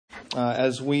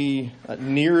as we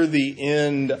near the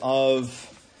end of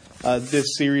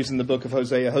this series in the book of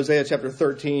Hosea. Hosea chapter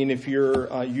 13, if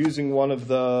you're using one of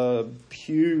the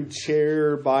pew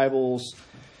chair Bibles,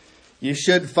 you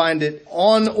should find it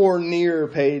on or near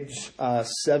page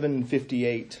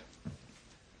 758.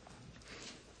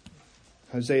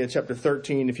 Hosea chapter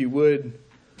 13, if you would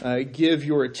give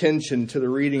your attention to the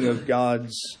reading of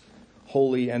God's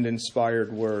holy and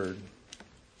inspired word.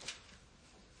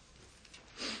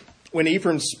 When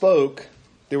Ephraim spoke,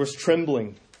 there was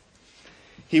trembling.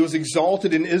 He was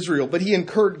exalted in Israel, but he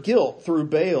incurred guilt through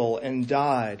Baal and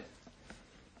died.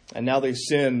 And now they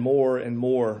sin more and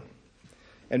more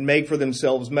and make for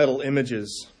themselves metal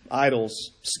images,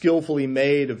 idols, skillfully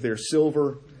made of their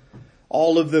silver,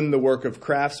 all of them the work of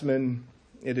craftsmen.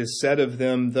 It is said of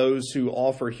them, those who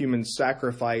offer human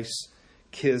sacrifice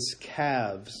kiss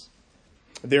calves.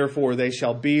 Therefore they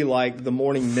shall be like the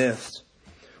morning mist,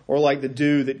 or like the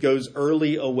dew that goes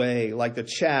early away, like the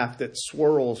chaff that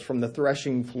swirls from the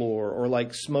threshing floor, or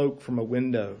like smoke from a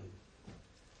window.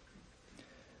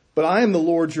 But I am the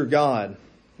Lord your God,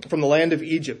 from the land of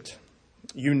Egypt.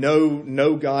 You know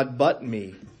no God but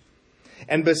me,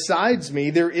 and besides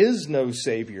me there is no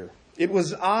Savior. It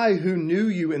was I who knew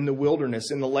you in the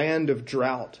wilderness, in the land of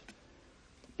drought.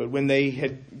 But when they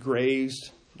had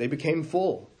grazed, they became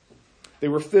full. They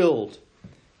were filled,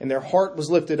 and their heart was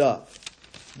lifted up.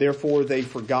 Therefore they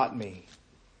forgot me.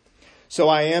 So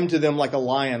I am to them like a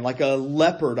lion, like a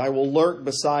leopard. I will lurk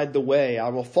beside the way. I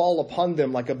will fall upon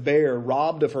them like a bear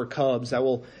robbed of her cubs. I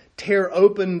will tear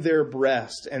open their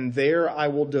breast, and there I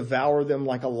will devour them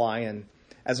like a lion,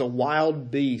 as a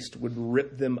wild beast would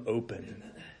rip them open.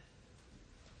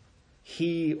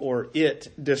 He or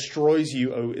it destroys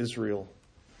you, O Israel.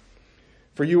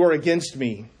 For you are against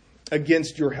me,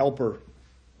 against your helper.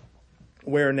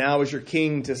 Where now is your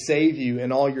king to save you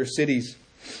in all your cities?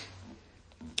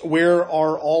 Where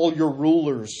are all your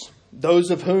rulers,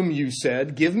 those of whom you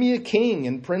said, give me a king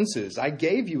and princes? I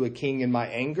gave you a king in my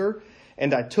anger,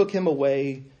 and I took him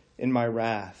away in my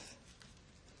wrath.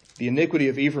 The iniquity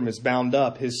of Ephraim is bound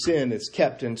up. His sin is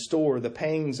kept in store. The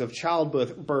pangs of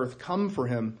childbirth come for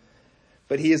him,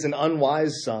 but he is an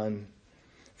unwise son.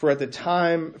 For at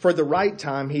the right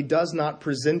time, he does not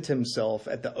present himself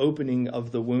at the opening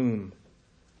of the womb.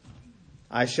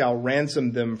 I shall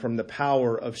ransom them from the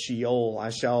power of Sheol.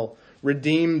 I shall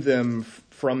redeem them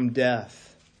from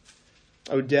death.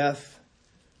 O death,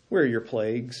 where are your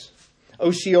plagues?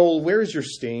 O Sheol, where is your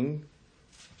sting?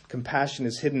 Compassion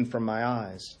is hidden from my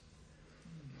eyes.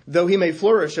 Though he may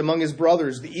flourish among his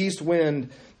brothers, the east wind,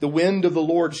 the wind of the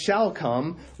Lord shall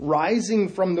come, rising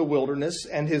from the wilderness,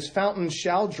 and his fountains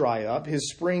shall dry up.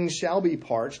 His springs shall be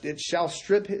parched. It shall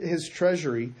strip his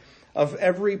treasury of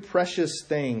every precious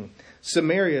thing.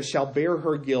 Samaria shall bear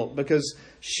her guilt, because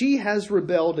she has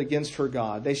rebelled against her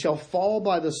God. They shall fall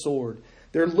by the sword.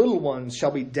 Their little ones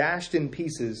shall be dashed in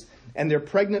pieces, and their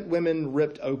pregnant women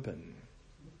ripped open.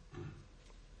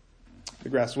 The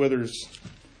grass withers,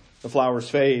 the flowers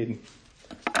fade,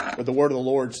 but the word of the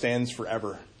Lord stands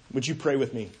forever. Would you pray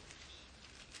with me?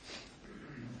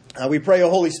 We pray, O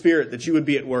Holy Spirit, that you would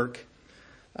be at work.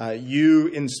 You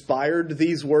inspired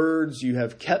these words. You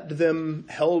have kept them,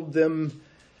 held them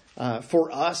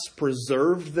for us,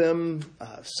 preserved them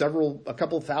a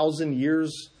couple thousand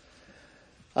years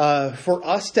for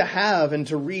us to have and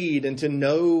to read and to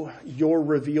know your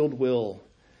revealed will.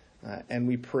 And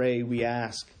we pray, we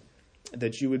ask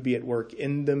that you would be at work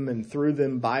in them and through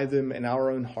them, by them, in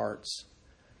our own hearts.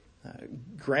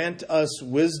 Grant us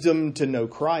wisdom to know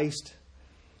Christ.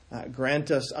 Grant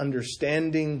us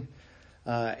understanding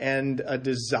and a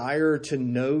desire to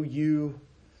know you.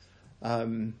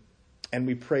 And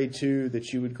we pray, too,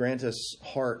 that you would grant us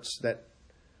hearts that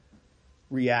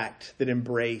react, that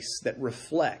embrace, that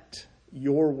reflect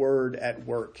your word at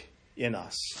work in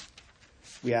us.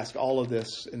 We ask all of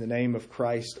this in the name of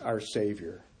Christ, our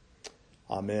Savior.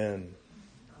 Amen.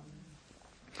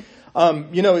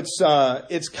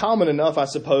 It's common enough, I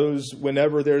suppose,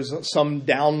 whenever there's some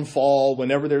downfall,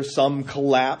 whenever there's some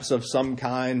collapse of some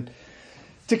kind,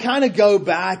 to kind of go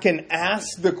back and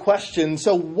ask the question,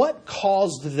 so what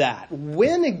caused that?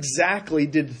 When exactly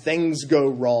did things go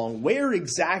wrong? Where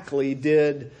exactly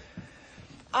did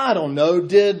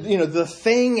the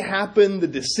thing happen, the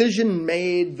decision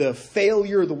made, the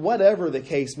failure, the whatever the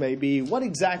case may be? What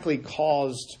exactly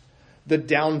caused the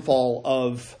downfall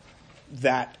of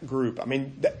that group? I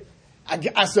mean,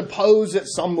 I suppose at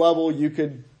some level you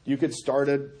could start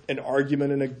an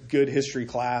argument in a good history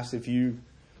class if you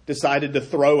decided to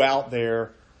throw out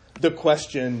there the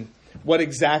question, what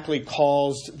exactly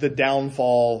caused the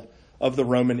downfall of the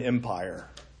Roman Empire?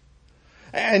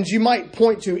 And you might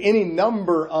point to any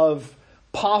number of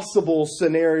possible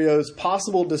scenarios,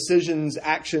 possible decisions,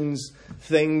 actions,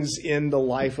 things in the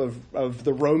life of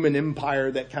the Roman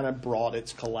Empire that kind of brought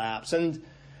its collapse. And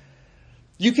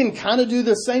you can kind of do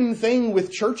the same thing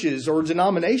with churches or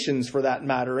denominations for that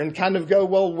matter and kind of go,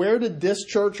 well, where did this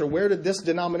church or where did this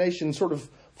denomination sort of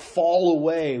fall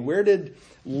away? Where did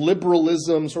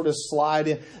liberalism sort of slide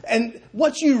in? And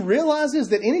what you realize is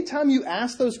that anytime you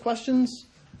ask those questions,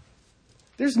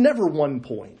 there's never one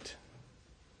point.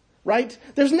 Right?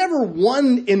 There's never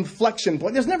one inflection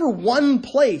point. There's never one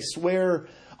place where,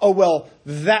 oh, well,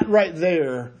 that right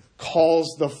there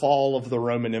caused the fall of the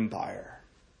Roman Empire.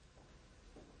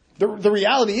 The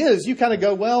reality is you kind of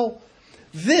go, well,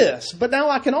 this, but now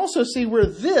I can also see where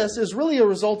this is really a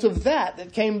result of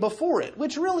that came before it,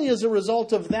 which really is a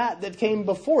result of that came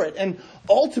before it. And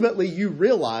ultimately you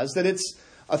realize that it's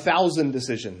 1,000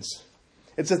 decisions.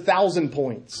 It's 1,000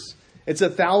 points. It's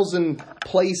 1,000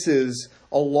 places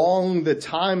along the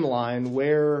timeline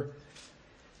where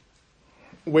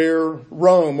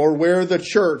Rome or where the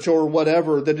church or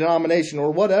whatever, the denomination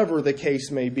or whatever the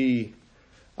case may be,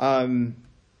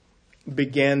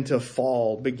 began to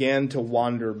fall, began to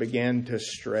wander, began to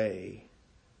stray.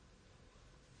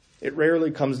 It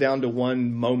rarely comes down to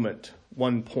one moment,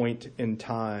 one point in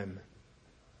time.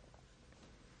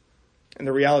 And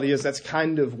the reality is that's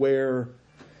kind of where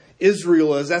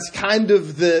Israel is. That's kind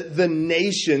of the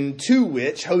nation to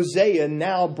which Hosea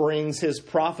now brings his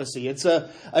prophecy. It's a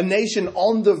nation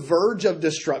on the verge of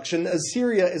destruction.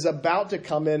 Assyria is about to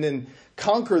come in and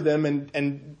conquer them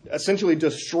and essentially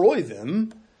destroy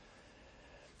them.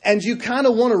 And you kind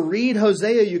of want to read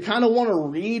Hosea, you kind of want to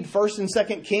read 1st and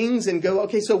 2nd Kings and go,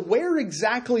 okay, so where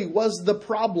exactly was the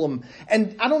problem?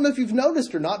 And I don't know if you've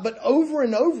noticed or not, but over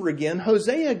and over again,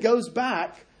 Hosea goes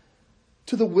back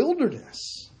to the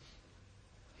wilderness,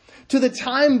 to the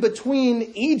time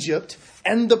between Egypt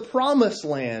and the Promised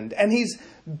Land. And he's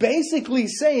basically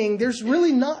saying there's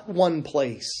really not one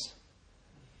place.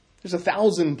 There's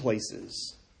 1,000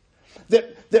 places.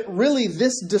 That really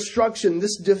this destruction,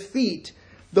 this defeat,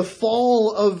 the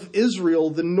fall of Israel,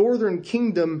 the northern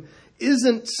kingdom,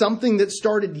 isn't something that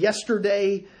started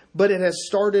yesterday, but it has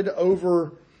started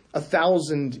over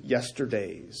 1,000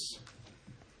 yesterdays.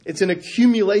 It's an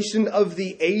accumulation of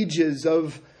the ages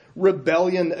of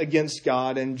rebellion against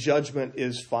God, and judgment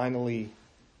is finally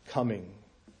coming.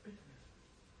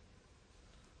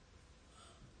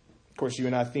 Of course, you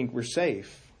and I think we're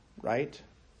safe, right?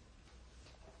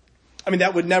 I mean,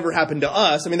 that would never happen to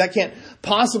us. I mean, that can't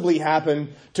possibly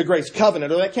happen to Grace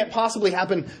Covenant, or that can't possibly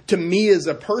happen to me as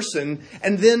a person.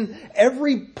 And then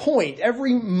every point,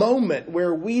 every moment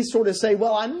where we sort of say,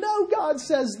 well, I know God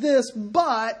says this,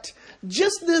 but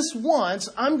just this once,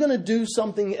 I'm going to do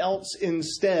something else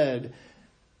instead.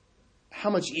 How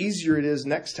much easier it is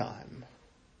next time.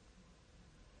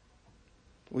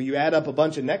 Well, you add up a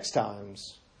bunch of next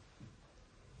times,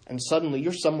 and suddenly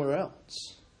you're somewhere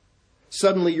else.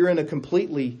 Suddenly you're in a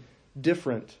completely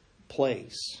different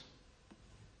place.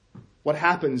 What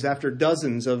happens after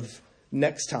dozens of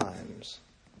next times?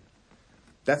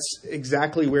 That's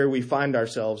exactly where we find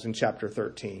ourselves in chapter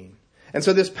 13. And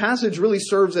so this passage really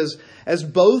serves as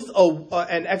both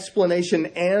an explanation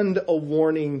and a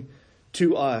warning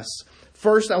to us.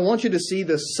 First, I want you to see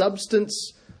the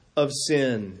substance of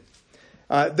sin.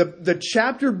 The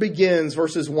chapter begins,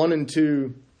 verses 1 and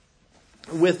 2,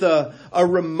 with a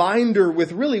reminder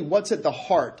with really what's at the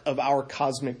heart of our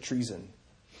cosmic treason.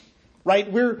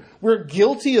 Right? We're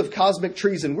guilty of cosmic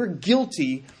treason. We're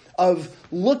guilty of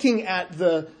looking at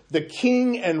the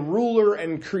king and ruler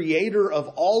and creator of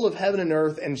all of heaven and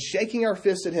earth and shaking our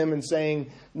fist at him and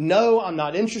saying, no, I'm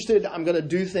not interested. I'm going to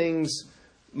do things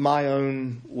my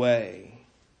own way.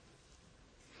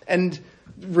 And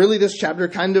really this chapter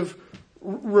kind of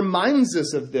reminds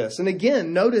us of this. And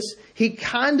again, notice he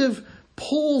kind of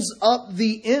pulls up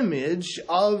the image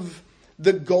of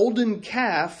the golden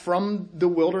calf from the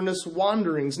wilderness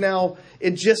wanderings. Now,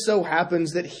 it just so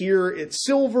happens that here it's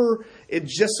silver. It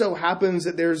just so happens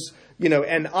that there's,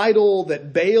 an idol,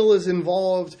 that Baal is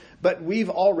involved. But we've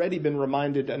already been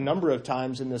reminded a number of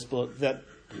times in this book that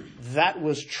that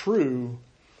was true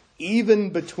even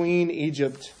between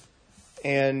Egypt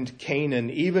and Canaan,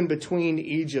 even between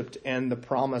Egypt and the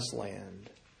Promised Land.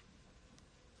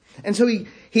 And so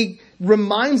he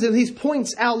reminds them, he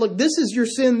points out, look, this is your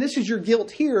sin, this is your guilt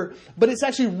here, but it's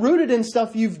actually rooted in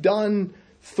stuff you've done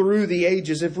through the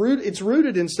ages. It's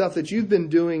rooted in stuff that you've been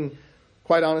doing,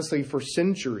 quite honestly, for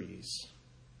centuries.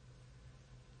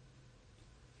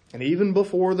 And even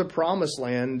before the Promised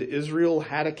Land, Israel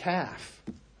had a calf.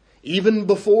 Even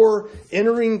before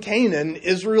entering Canaan,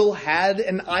 Israel had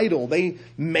an idol. They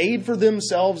made for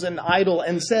themselves an idol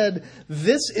and said,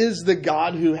 "This is the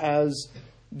God who has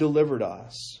delivered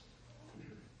us."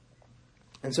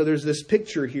 And so there's this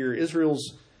picture here.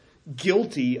 Israel's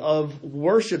guilty of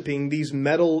worshiping these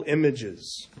metal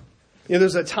images. You know,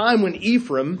 there's a time when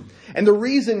Ephraim, and the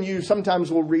reason you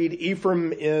sometimes will read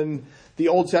Ephraim in the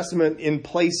Old Testament in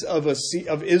place of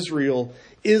Israel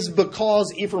is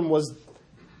because Ephraim was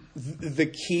the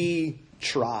key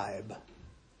tribe,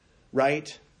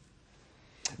 right?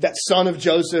 That son of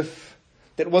Joseph,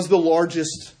 that was the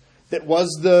largest, that was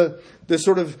the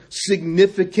sort of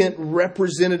significant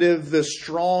representative, the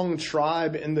strong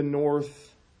tribe in the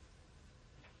north.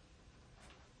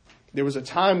 There was a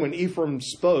time when Ephraim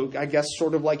spoke, I guess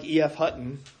sort of like E.F.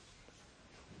 Hutton.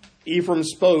 Ephraim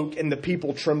spoke and the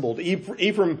people trembled.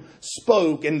 Ephraim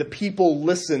spoke and the people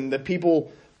listened. The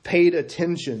people paid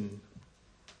attention.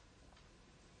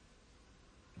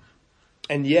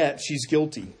 And yet she's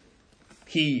guilty.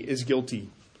 He is guilty.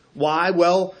 Why?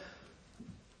 Well,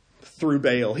 through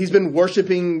Baal. He's been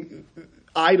worshiping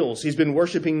idols. He's been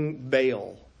worshiping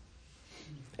Baal.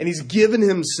 And he's given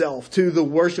himself to the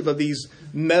worship of these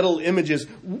metal images,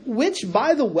 which,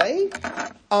 by the way,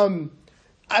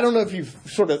 I don't know if you've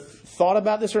sort of thought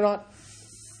about this or not.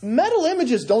 Metal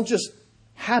images don't just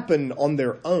happen on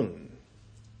their own.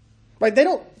 Right? They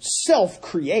don't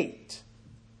self-create.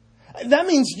 That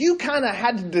means you kind of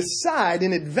had to decide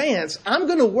in advance, I'm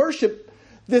going to worship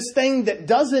this thing that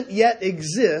doesn't yet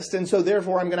exist, and so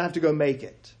therefore I'm going to have to go make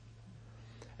it.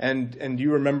 And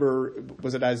you remember,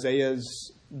 was it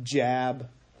Isaiah's jab?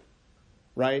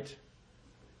 Right?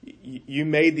 You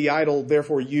made the idol,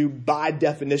 therefore you, by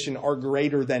definition, are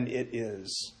greater than it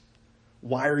is.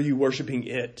 Why are you worshiping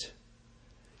it?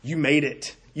 You made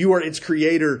it. You are its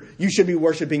creator. You should be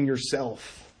worshiping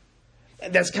yourself.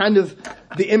 And that's kind of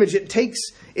the image. It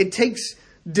takes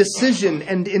decision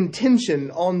and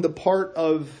intention on the part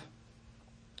of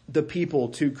the people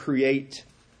to create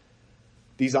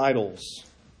these idols.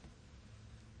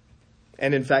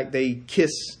 And in fact, they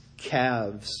kiss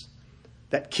calves.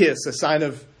 That kiss, a sign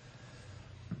of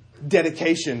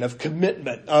dedication, of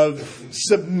commitment, of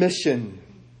submission,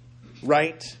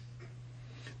 right?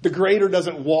 The greater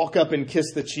doesn't walk up and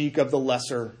kiss the cheek of the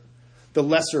lesser. The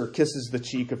lesser kisses the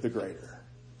cheek of the greater.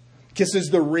 Kisses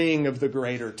the ring of the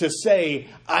greater. To say,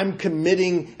 I'm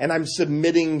committing and I'm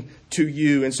submitting to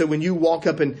you. And so when you walk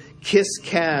up and kiss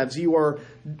calves, you are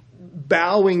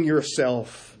bowing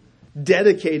yourself,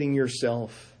 dedicating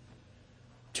yourself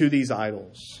to these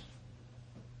idols.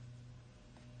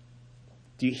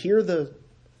 Do you hear the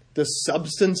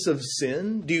substance of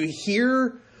sin? Do you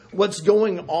hear what's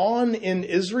going on in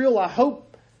Israel? I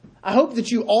hope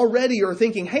that you already are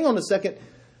thinking, hang on a second,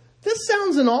 this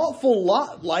sounds an awful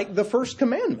lot like the first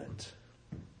commandment.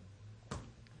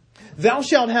 Thou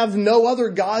shalt have no other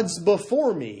gods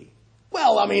before me.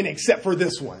 Well, I mean, except for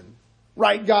this one.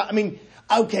 Right, God? I mean,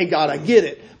 okay, God, I get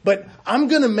it. But I'm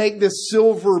going to make this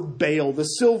silver Baal,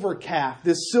 this silver calf,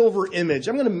 this silver image.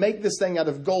 I'm going to make this thing out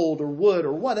of gold or wood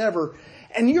or whatever.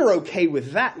 And you're okay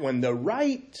with that one, though,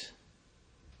 right?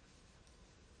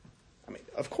 I mean,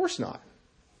 of course not.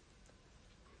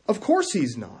 Of course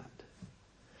he's not.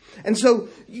 And so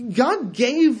God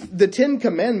gave the Ten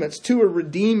Commandments to a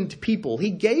redeemed people. He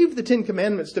gave the Ten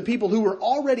Commandments to people who were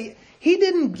already... He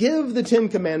didn't give the Ten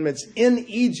Commandments in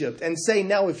Egypt and say,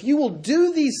 now if you will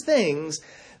do these things,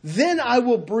 then I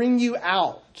will bring you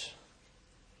out.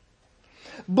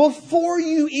 Before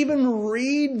you even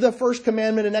read the first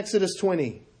commandment in Exodus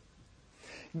 20,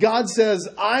 God says,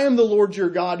 I am the Lord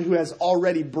your God who has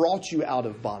already brought you out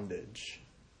of bondage.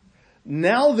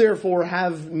 Now, therefore,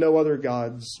 have no other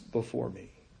gods before me.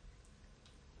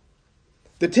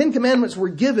 The Ten Commandments were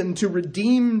given to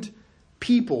redeemed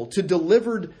people, to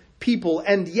delivered people,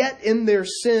 and yet in their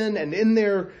sin and in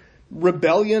their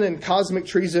rebellion and cosmic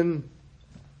treason,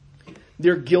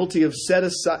 they're guilty of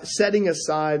setting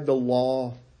aside the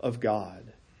law of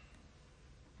God.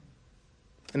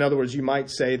 In other words, you might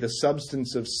say the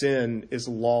substance of sin is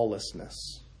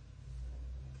lawlessness.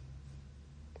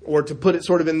 Or to put it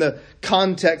sort of in the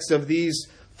context of these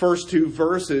first two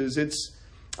verses, it's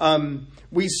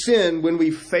we sin when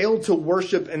we fail to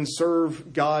worship and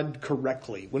serve God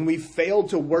correctly. When we fail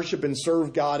to worship and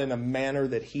serve God in a manner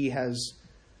that He has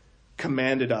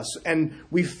commanded us. And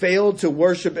we fail to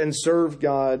worship and serve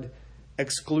God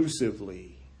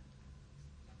exclusively.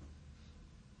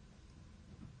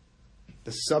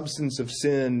 The substance of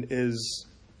sin is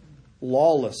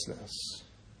lawlessness.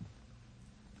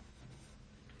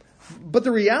 But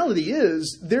the reality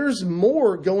is, there's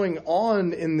more going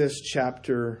on in this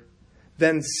chapter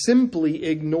than simply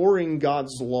ignoring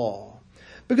God's law.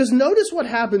 Because notice what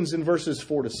happens in verses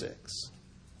 4 to 6.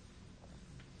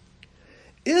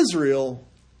 Israel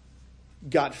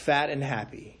got fat and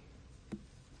happy.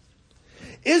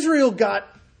 Israel got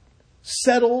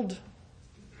settled,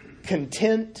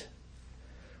 content,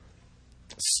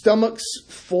 stomachs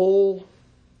full,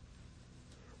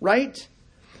 right?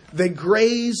 They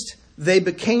grazed, they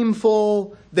became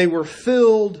full, they were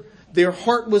filled, their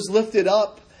heart was lifted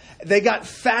up, they got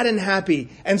fat and happy.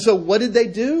 And so what did they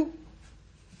do?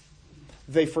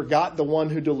 They forgot the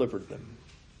one who delivered them.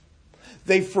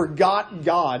 They forgot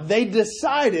God. They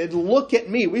decided, look at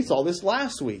me. We saw this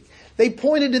last week. They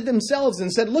pointed at themselves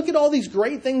and said, look at all these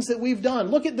great things that we've done.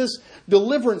 Look at this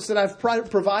deliverance that I've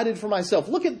provided for myself.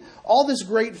 Look at all this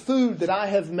great food that I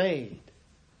have made.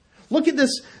 Look at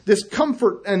this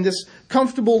comfort and this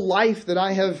comfortable life that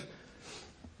I have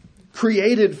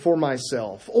created for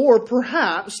myself. Or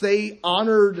perhaps they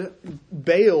honored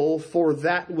Baal for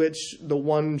that which the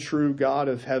one true God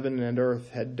of heaven and earth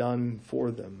had done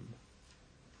for them.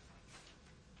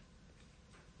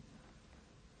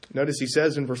 Notice he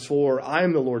says in verse 4, I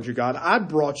am the Lord your God. I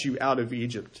brought you out of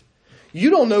Egypt. You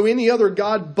don't know any other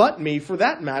God but me. For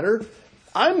that matter,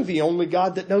 I'm the only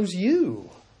God that knows you.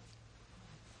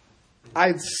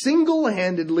 I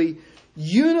single-handedly,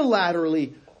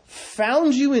 unilaterally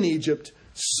found you in Egypt,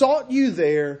 sought you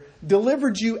there,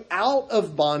 delivered you out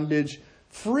of bondage,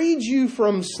 freed you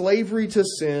from slavery to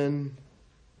sin,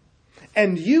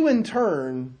 and you in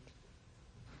turn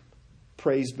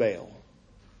praise Baal.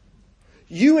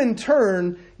 You in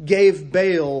turn gave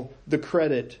Baal the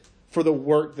credit for the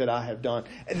work that I have done.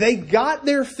 They got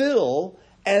their fill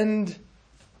and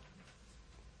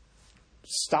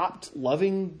stopped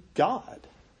loving God.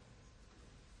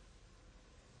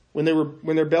 When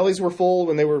their bellies were full,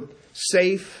 when they were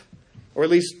safe, or at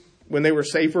least when they were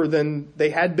safer than they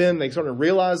had been, they sort of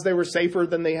realized they were safer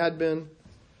than they had been.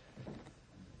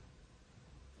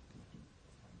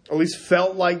 At least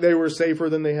felt like they were safer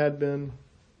than they had been.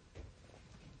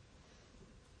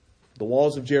 The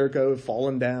walls of Jericho have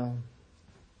fallen down.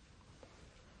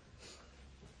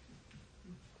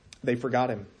 They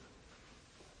forgot him.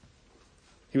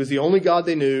 He was the only God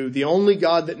they knew, the only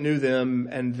God that knew them,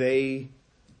 and they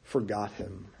forgot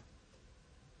him.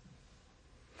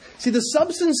 See, the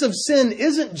substance of sin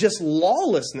isn't just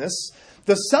lawlessness.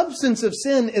 The substance of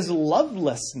sin is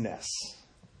lovelessness.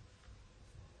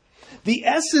 The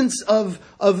essence of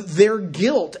their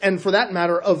guilt, and for that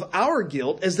matter, of our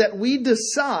guilt, is that we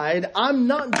decide, I'm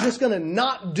not just going to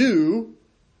not do.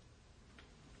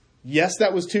 Yes,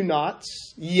 that was 2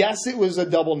 nots. Yes, it was a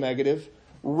double negative.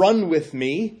 Run with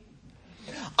me.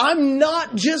 I'm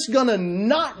not just going to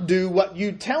not do what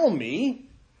you tell me.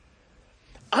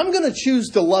 I'm going to choose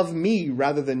to love me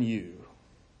rather than you.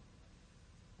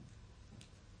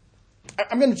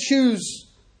 I'm going to choose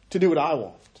to do what I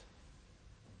want.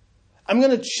 I'm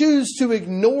going to choose to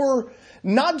ignore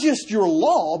not just your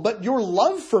law, but your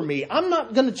love for me. I'm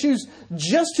not going to choose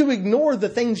just to ignore the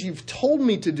things you've told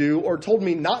me to do or told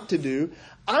me not to do.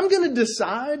 I'm going to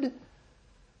decide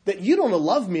that you don't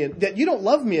love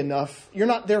me enough. You're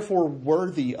not therefore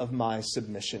worthy of my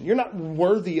submission. You're not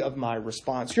worthy of my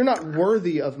response. You're not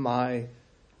worthy of my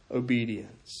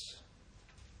obedience.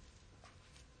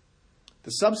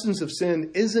 The substance of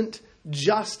sin isn't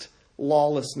just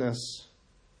lawlessness,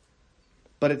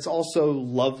 but it's also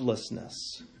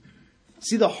lovelessness.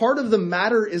 See, the heart of the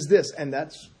matter is this, and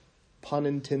that's pun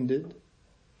intended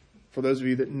for those of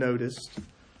you that noticed.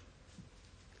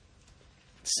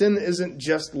 Sin isn't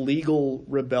just legal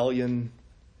rebellion.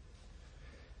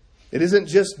 It isn't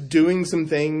just doing some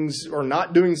things or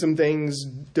not doing some things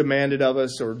demanded of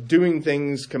us, or doing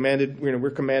things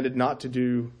we're commanded not to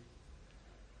do.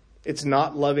 It's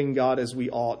not loving God as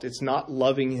we ought. It's not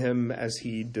loving him as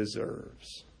he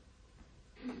deserves.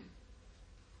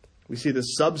 We see the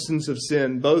substance of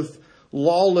sin, both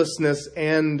lawlessness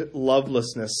and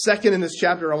lovelessness. Second, in this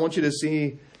chapter, I want you to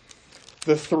see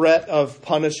the threat of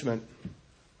punishment.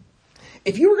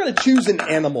 If you were going to choose an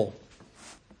animal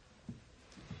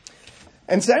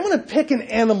and say, I'm going to pick an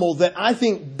animal that I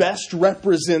think best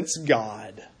represents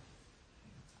God,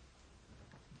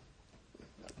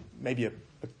 maybe a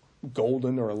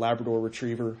golden or a Labrador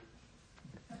retriever,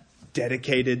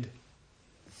 dedicated,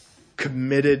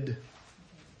 committed,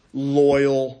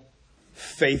 loyal,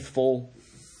 faithful,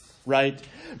 right?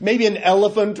 Maybe an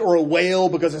elephant or a whale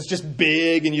because it's just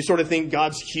big and you sort of think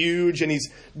God's huge and he's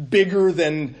bigger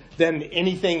than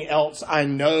anything else I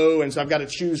know. And so I've got to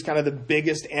choose kind of the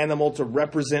biggest animal to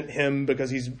represent him because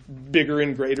he's bigger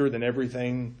and greater than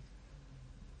everything.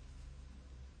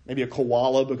 Maybe a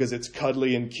koala because it's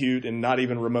cuddly and cute and not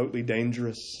even remotely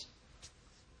dangerous.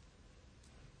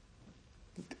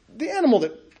 The animal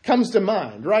that comes to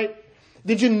mind, right?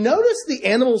 Did you notice the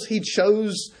animals he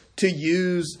chose to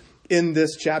use in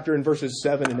this chapter in verses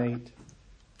 7 and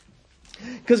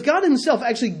 8? Because God himself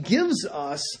actually gives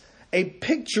us a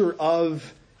picture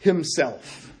of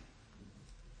himself.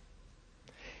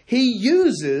 He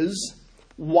uses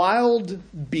wild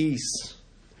beasts.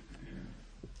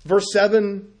 Verse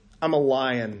 7, I'm a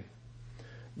lion.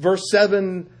 Verse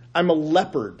 7, I'm a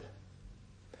leopard.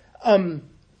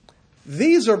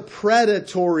 These are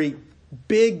predatory,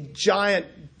 big, giant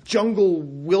jungle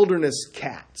wilderness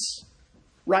cats,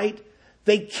 right?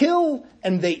 They kill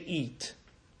and they eat.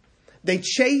 They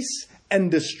chase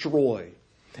and destroy.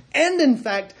 And in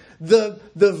fact, the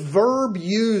verb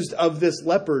used of this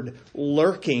leopard,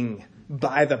 lurking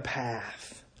by the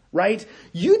path, right?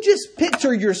 You just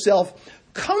picture yourself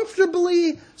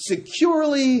comfortably,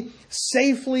 securely,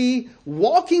 safely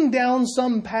walking down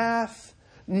some path,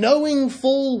 knowing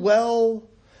full well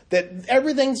that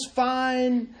everything's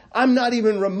fine, I'm not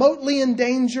even remotely in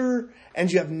danger, and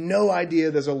you have no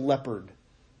idea there's a leopard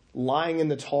lying in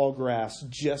the tall grass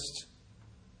just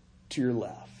to your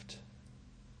left.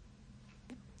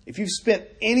 If you've spent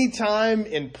any time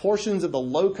in portions of the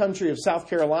low country of South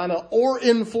Carolina or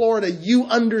in Florida, you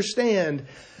understand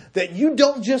that you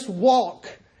don't just walk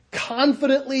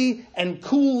confidently and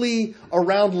coolly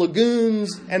around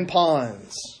lagoons and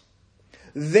ponds.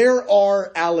 There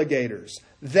are alligators.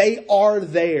 They are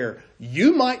there.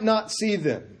 You might not see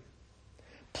them.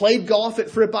 Played golf at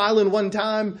Fripp Island one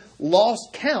time,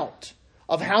 lost count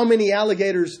of how many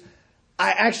alligators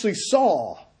I actually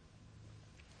saw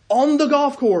on the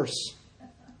golf course.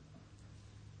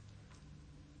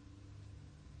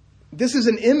 This is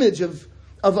an image of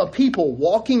a people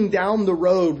walking down the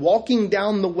road, walking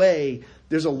down the way.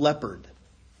 There's a leopard.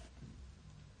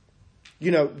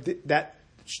 You know,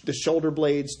 the shoulder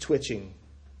blades twitching,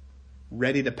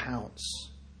 ready to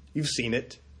pounce. You've seen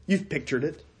it. You've pictured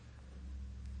it.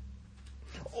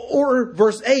 Or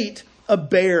verse 8, a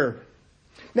bear.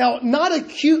 Now, not a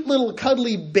cute little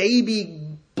cuddly baby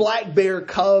black bear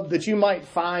cub that you might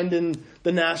find in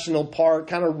the national park,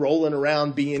 kind of rolling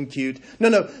around being cute.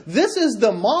 No. This is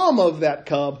the mom of that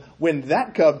cub when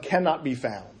that cub cannot be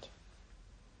found.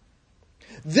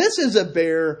 This is a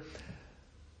bear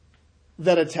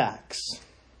that attacks,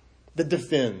 that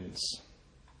defends,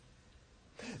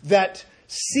 that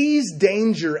sees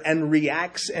danger and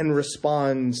reacts and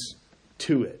responds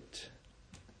to it.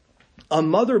 A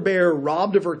mother bear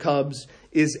robbed of her cubs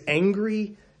is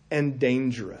angry and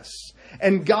dangerous.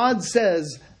 And God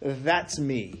says, that's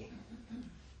me.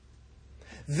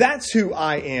 That's who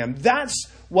I am. That's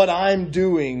what I'm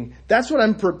doing. That's what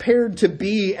I'm prepared to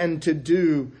be and to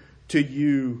do to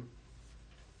you,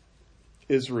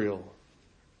 Israel.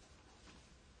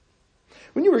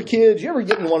 When you were kids, you ever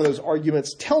get in one of those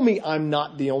arguments? Tell me I'm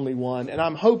not the only one. And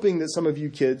I'm hoping that some of you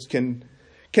kids can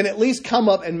at least come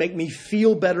up and make me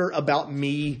feel better about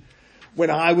me when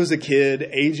I was a kid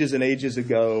ages and ages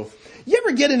ago. You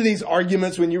ever get into these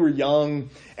arguments when you were young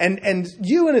and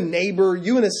you and a neighbor,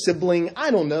 you and a sibling, I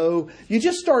don't know, you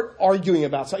just start arguing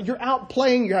about something. You're out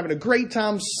playing, you're having a great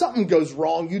time, something goes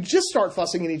wrong, you just start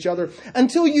fussing at each other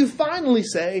until you finally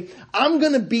say, I'm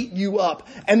going to beat you up.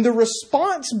 And the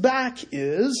response back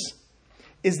is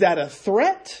that a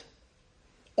threat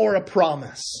or a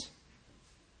promise?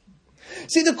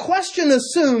 See, the question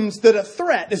assumes that a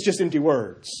threat is just empty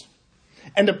words.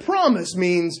 And a promise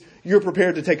means you're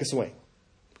prepared to take a swing,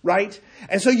 right?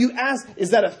 And so you ask,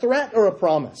 is that a threat or a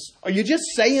promise? Are you just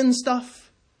saying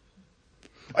stuff?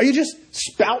 Are you just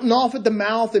spouting off at the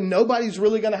mouth and nobody's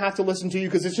really going to have to listen to you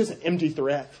because it's just an empty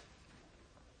threat?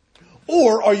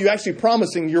 Or are you actually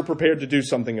promising you're prepared to do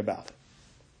something about it?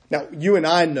 Now, you and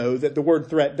I know that the word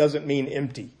threat doesn't mean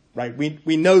empty, right?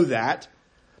 We know that.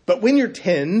 But when you're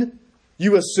 10,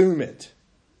 you assume it.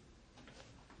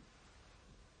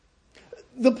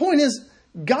 The point is,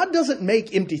 God doesn't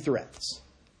make empty threats.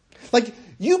 Like,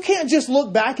 you can't just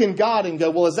look back in God and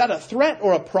go, well, is that a threat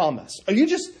or a promise? Are you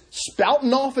just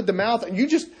spouting off at the mouth? Are you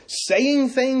just saying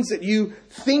things that you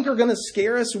think are going to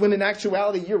scare us when in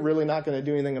actuality you're really not going to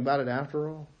do anything about it after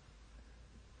all?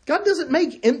 God doesn't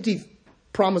make empty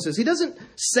promises. He doesn't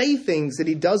say things that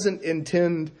he doesn't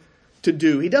intend to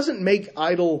do. He doesn't make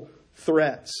idle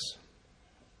threats.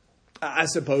 I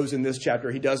suppose in this chapter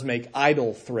he does make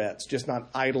idle threats, just not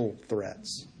idle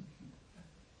threats.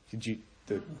 He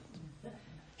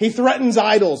threatens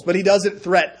idols, but he doesn't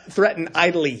threaten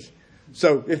idly.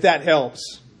 So if that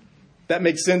helps, that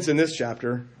makes sense in this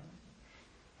chapter.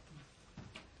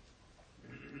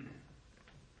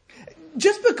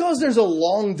 just because there's a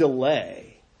long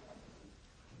delay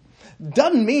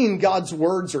doesn't mean God's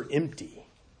words are empty.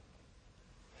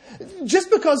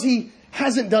 Just because he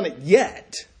hasn't done it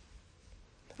yet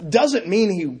doesn't mean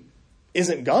he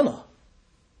isn't gonna.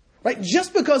 Right?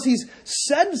 Just because he's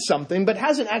said something but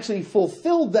hasn't actually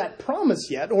fulfilled that promise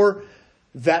yet, or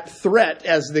that threat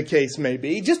as the case may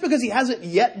be, just because he hasn't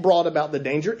yet brought about the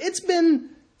danger, it's been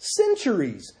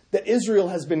centuries that Israel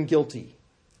has been guilty.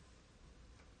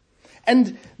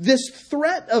 And this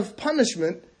threat of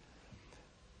punishment,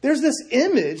 there's this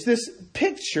image, this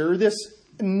picture, this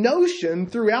notion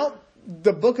throughout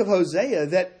the book of Hosea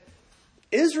that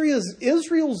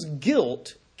Israel's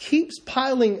guilt keeps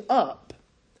piling up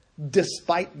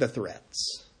despite the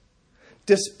threats,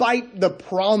 despite the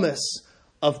promise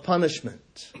of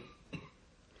punishment,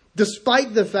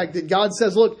 despite the fact that God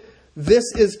says, look, this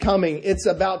is coming, it's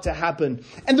about to happen.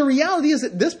 And the reality is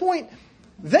at this point,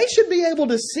 they should be able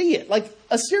to see it. Like,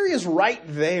 Assyria's right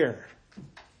there.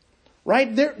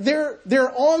 Right?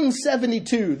 They're on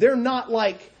 72. They're not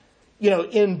like,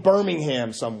 in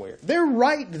Birmingham somewhere. They're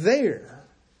right there.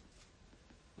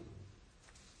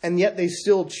 And yet they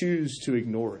still choose to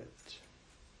ignore it.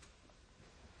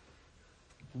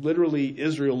 Literally,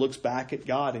 Israel looks back at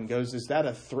God and goes, is that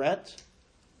a threat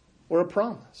or a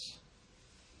promise?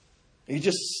 Are you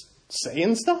just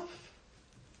saying stuff?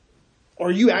 Or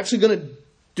are you actually going to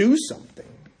do something?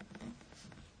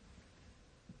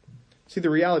 See, the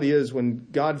reality is when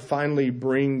God finally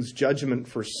brings judgment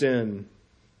for sin,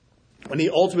 when he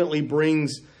ultimately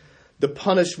brings the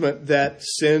punishment that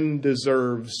sin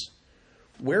deserves,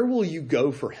 where will you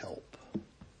go for help?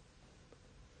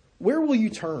 Where will you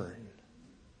turn?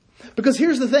 Because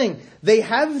here's the thing. They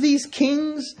have these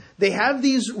kings. They have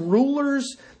these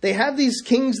rulers. They have these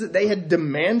kings that they had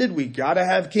demanded. We got to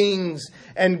have kings.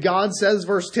 And God says,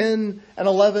 verse 10 and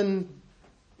 11,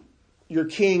 your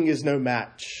king is no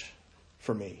match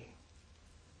for me.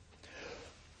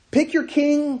 Pick your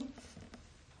king.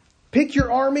 Pick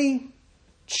your army.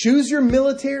 Choose your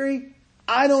military.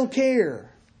 I don't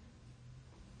care.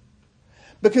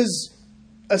 Because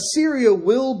Assyria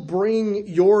will bring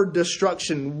your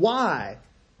destruction. Why?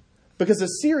 Because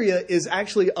Assyria is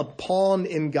actually a pawn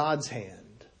in God's hand.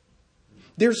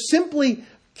 They're simply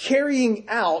carrying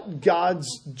out God's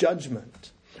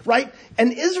judgment. Right?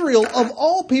 And Israel, of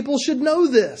all people, should know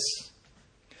this.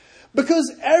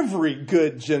 Because every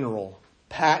good general,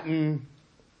 Patton,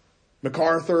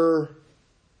 MacArthur,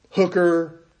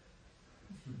 Hooker,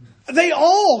 they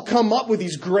all come up with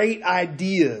these great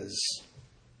ideas.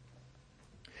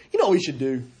 You know what we should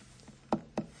do?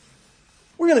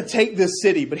 We're going to take this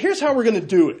city, but here's how we're going to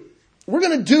do it. We're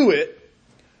going to do it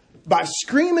by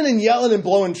screaming and yelling and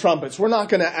blowing trumpets. We're not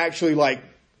going to actually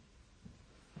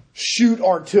shoot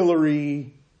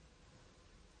artillery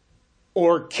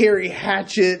or carry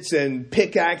hatchets and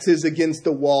pickaxes against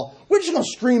the wall. We're just going to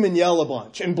scream and yell a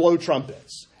bunch and blow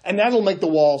trumpets. And that'll make the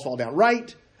walls fall down,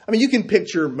 right? I mean, you can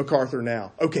picture MacArthur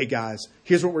now. Okay, guys,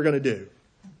 here's what we're going to do.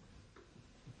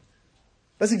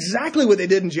 That's exactly what they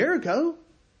did in Jericho.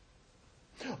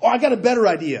 Oh, I got a better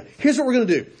idea. Here's what we're going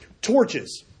to do.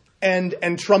 Torches and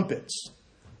trumpets.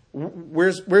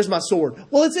 Where's my sword?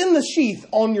 Well, it's in the sheath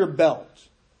on your belt.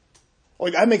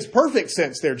 Well, that makes perfect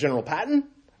sense there, General Patton.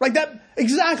 Like that,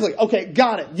 exactly. Okay,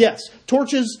 got it. Yes,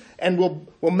 torches, and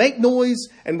we'll make noise,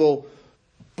 and we'll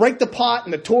break the pot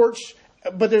and the torch,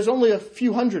 but there's only a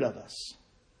few hundred of us.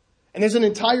 And there's an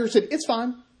entire city. It's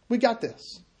fine. We got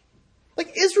this.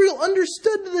 Like, Israel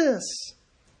understood this.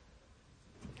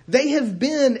 They have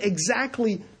been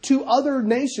exactly to other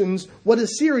nations what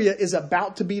Assyria is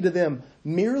about to be to them.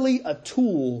 Merely a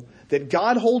tool that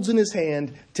God holds in his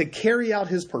hand to carry out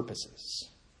his purposes.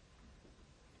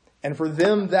 And for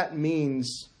them, that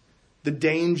means the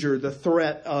danger, the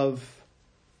threat of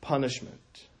punishment.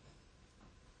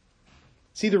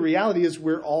 See, the reality is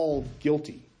we're all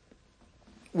guilty.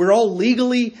 We're all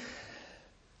legally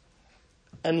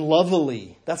and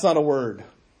lovely. That's not a word.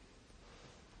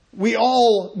 We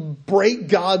all break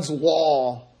God's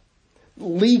law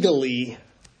legally,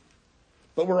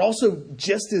 but we're also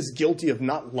just as guilty of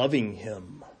not loving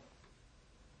him,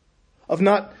 of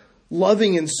not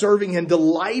loving and serving him,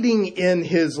 delighting in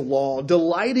his law,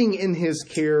 delighting in his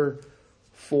care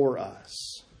for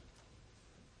us.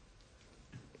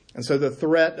 And so the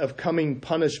threat of coming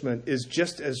punishment is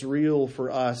just as real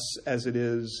for us as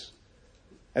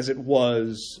it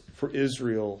was for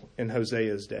Israel in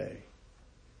Hosea's day.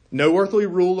 No earthly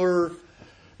ruler,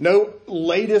 no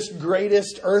latest,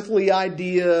 greatest earthly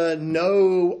idea,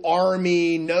 no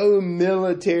army, no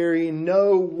military,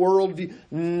 no worldview,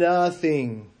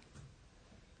 nothing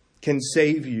can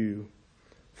save you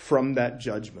from that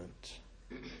judgment.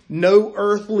 No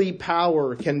earthly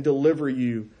power can deliver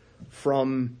you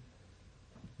from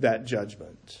that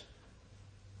judgment.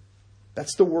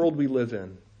 That's the world we live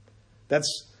in.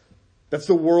 That's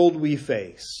the world we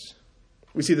face.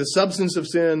 We see the substance of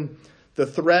sin, the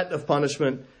threat of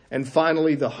punishment, and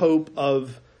finally the hope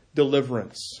of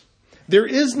deliverance. There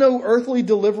is no earthly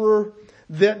deliverer.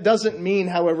 That doesn't mean,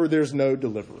 however, there's no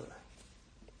deliverer.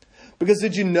 Because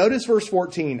did you notice verse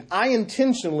 14? I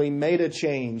intentionally made a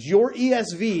change. Your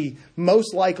ESV,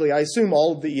 most likely, I assume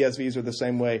all of the ESVs are the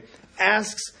same way,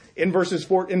 asks in verse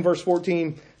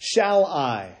 14, shall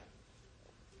I?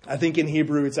 I think in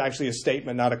Hebrew it's actually a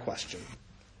statement, not a question.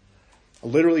 I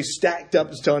literally stacked up, I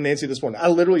was telling Nancy this morning, I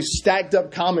literally stacked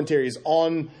up commentaries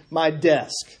on my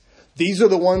desk. These are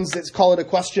the ones that call it a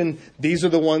question. These are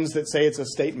the ones that say it's a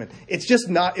statement. It's just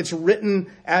not, it's written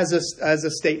as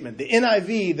a statement. The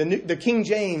NIV, the King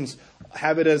James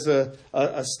have it as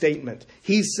a statement.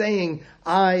 He's saying,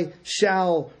 I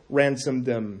shall ransom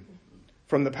them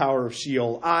from the power of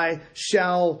Sheol. I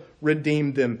shall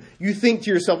redeem them. You think to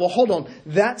yourself, well, hold on.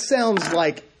 That sounds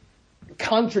like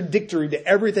contradictory to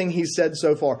everything he's said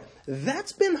so far.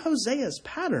 That's been Hosea's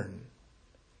pattern.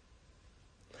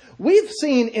 We've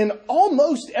seen in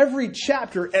almost every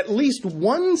chapter at least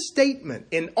one statement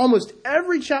in almost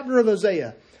every chapter of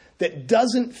Hosea that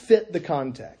doesn't fit the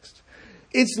context.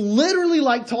 It's literally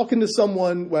like talking to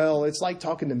someone, well, it's like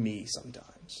talking to me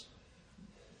sometimes.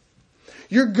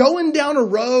 You're going down a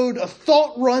road, a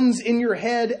thought runs in your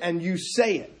head, and you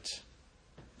say it.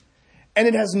 And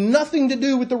it has nothing to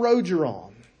do with the road you're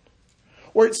on.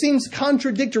 Or it seems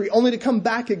contradictory, only to come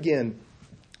back again.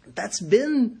 That's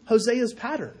been Hosea's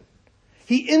pattern.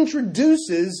 He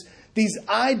introduces these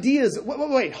ideas.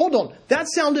 Wait, hold on. That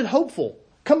sounded hopeful.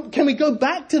 Can we go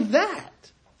back to that?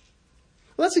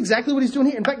 Well, that's exactly what he's doing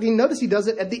here. In fact, you notice he does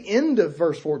it at the end of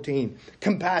verse 14.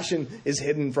 Compassion is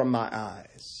hidden from my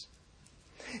eyes.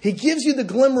 He gives you the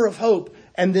glimmer of hope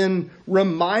and then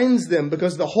reminds them,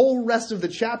 because the whole rest of the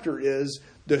chapter is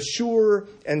the sure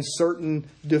and certain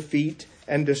defeat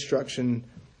and destruction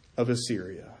of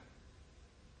Assyria.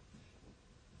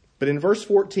 But in verse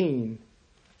 14,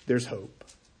 there's hope.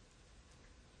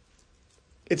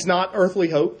 It's not earthly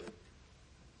hope.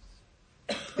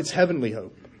 It's heavenly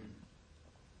hope.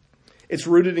 It's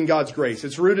rooted in God's grace.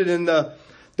 It's rooted in the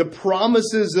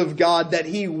promises of God that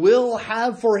he will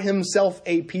have for himself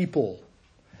a people.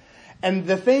 And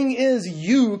the thing is,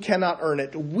 you cannot earn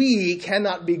it. We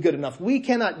cannot be good enough. We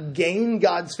cannot gain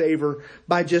God's favor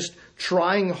by just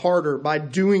trying harder, by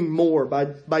doing more,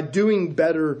 by doing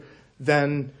better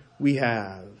than we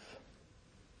have.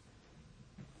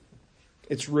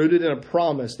 It's rooted in a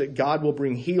promise that God will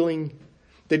bring healing,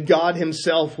 that God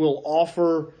himself will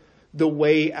offer the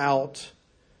way out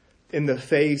in the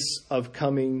face of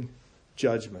coming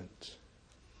judgment.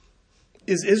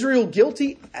 Is Israel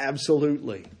guilty?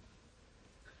 Absolutely.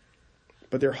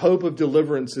 But their hope of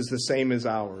deliverance is the same as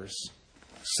ours.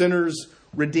 Sinners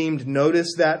redeemed.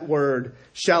 Notice that word.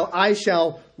 I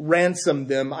shall ransom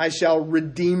them. I shall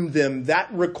redeem them. That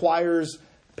requires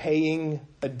paying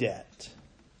a debt.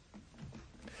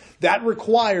 That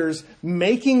requires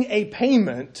making a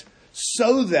payment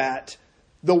so that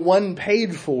the one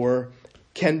paid for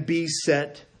can be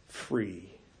set free.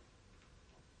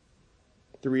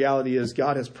 The reality is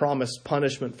God has promised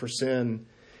punishment for sin.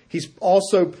 He's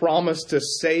also promised to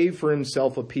save for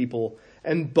himself a people,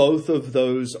 and both of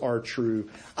those are true.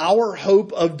 Our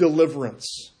hope of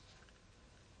deliverance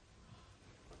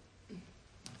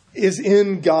is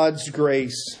in God's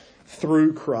grace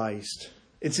through Christ.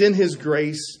 It's in his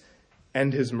grace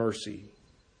and his mercy.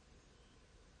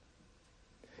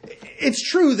 It's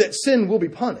true that sin will be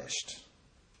punished.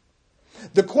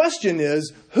 The question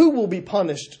is, who will be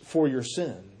punished for your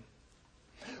sin?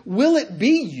 Will it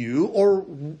be you, or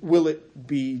will it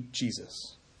be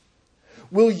Jesus?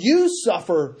 Will you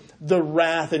suffer the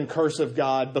wrath and curse of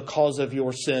God because of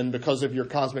your sin, because of your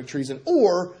cosmic treason?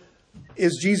 Or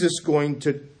is Jesus going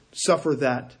to suffer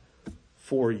that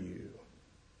for you?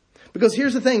 Because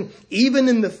here's the thing, even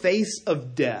in the face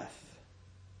of death,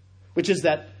 which is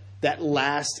that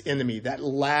last enemy, the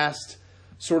last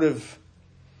sort of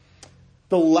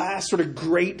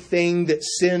great thing that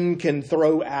sin can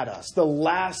throw at us, the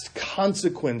last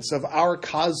consequence of our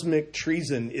cosmic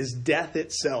treason is death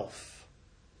itself.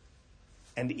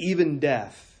 And even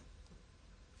death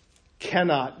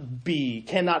cannot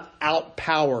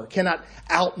outpower, cannot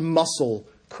outmuscle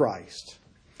Christ.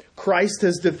 Christ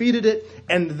has defeated it,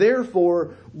 and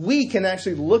therefore we can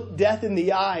actually look death in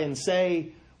the eye and say,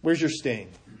 where's your sting?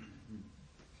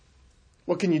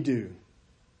 What can you do?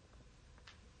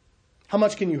 How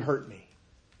much can you hurt me?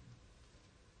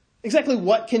 Exactly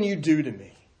what can you do to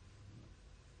me?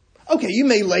 Okay, you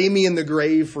may lay me in the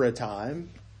grave for a time,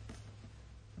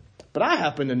 but I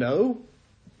happen to know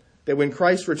that when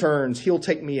Christ returns, he'll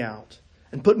take me out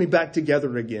and put me back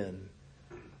together again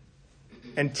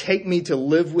and take me to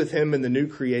live with him in the new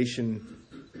creation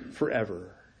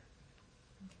forever.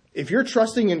 If you're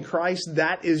trusting in Christ,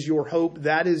 that is your hope.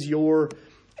 That is your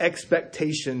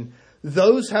expectation.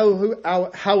 Those,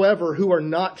 however, who are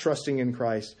not trusting in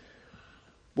Christ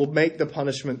will make the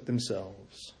punishment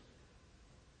themselves.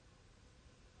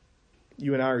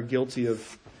 You and I are guilty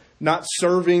of not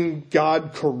serving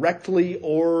God correctly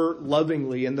or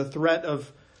lovingly, and the threat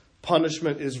of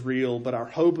punishment is real, but our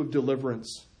hope of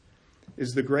deliverance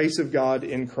is the grace of God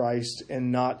in Christ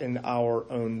and not in our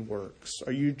own works.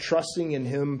 Are you trusting in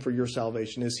him for your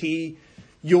salvation? Is he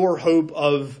your hope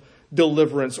of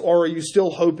deliverance, or are you still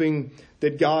hoping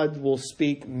that God will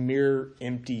speak mere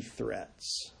empty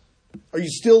threats? Are you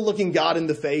still looking God in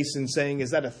the face and saying,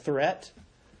 is that a threat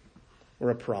or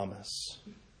a promise?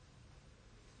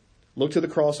 Look to the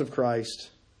cross of Christ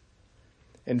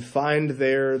and find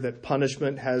there that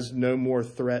punishment is no more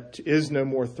threat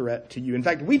to you. In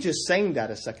fact, we just sang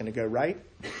that a second ago, right?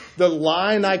 The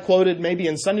line I quoted maybe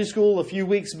in Sunday school a few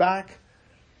weeks back.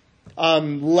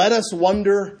 Let us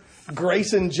wonder,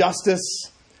 grace and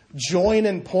justice, join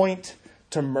and point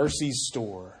to mercy's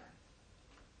store.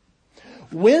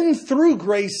 When through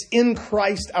grace in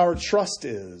Christ our trust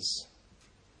is,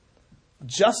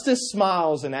 justice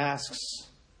smiles and asks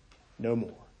no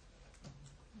more.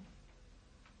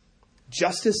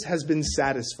 Justice has been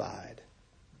satisfied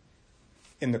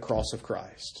in the cross of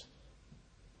Christ.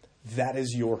 That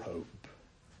is your hope.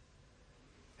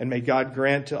 And may God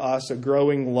grant to us a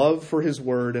growing love for his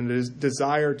word and a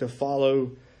desire to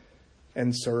follow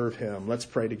and serve him. Let's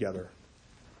pray together.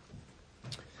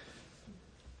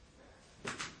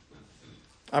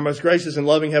 Our most gracious and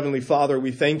loving Heavenly Father,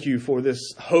 we thank you for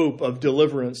this hope of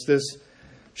deliverance, this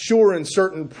sure and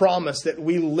certain promise that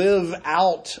we live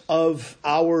out of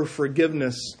our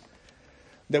forgiveness,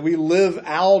 that we live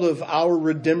out of our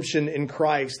redemption in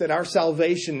Christ, that our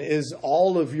salvation is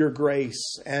all of your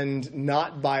grace and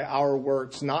not by our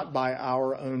works, not by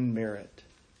our own merit.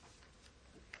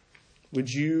 Would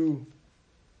you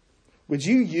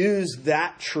use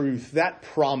that truth, that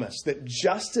promise, that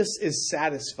justice is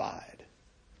satisfied,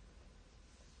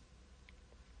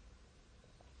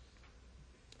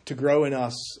 to grow in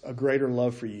us a greater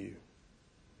love for you,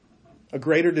 a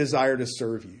greater desire to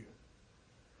serve you,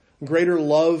 greater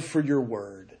love for your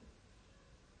word.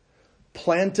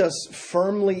 Plant us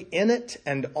firmly in it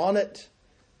and on it,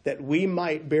 that we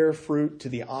might bear fruit to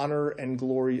the honor and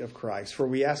glory of Christ. For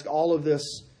we ask all of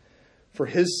this for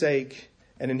his sake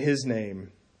and in his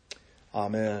name.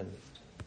 Amen.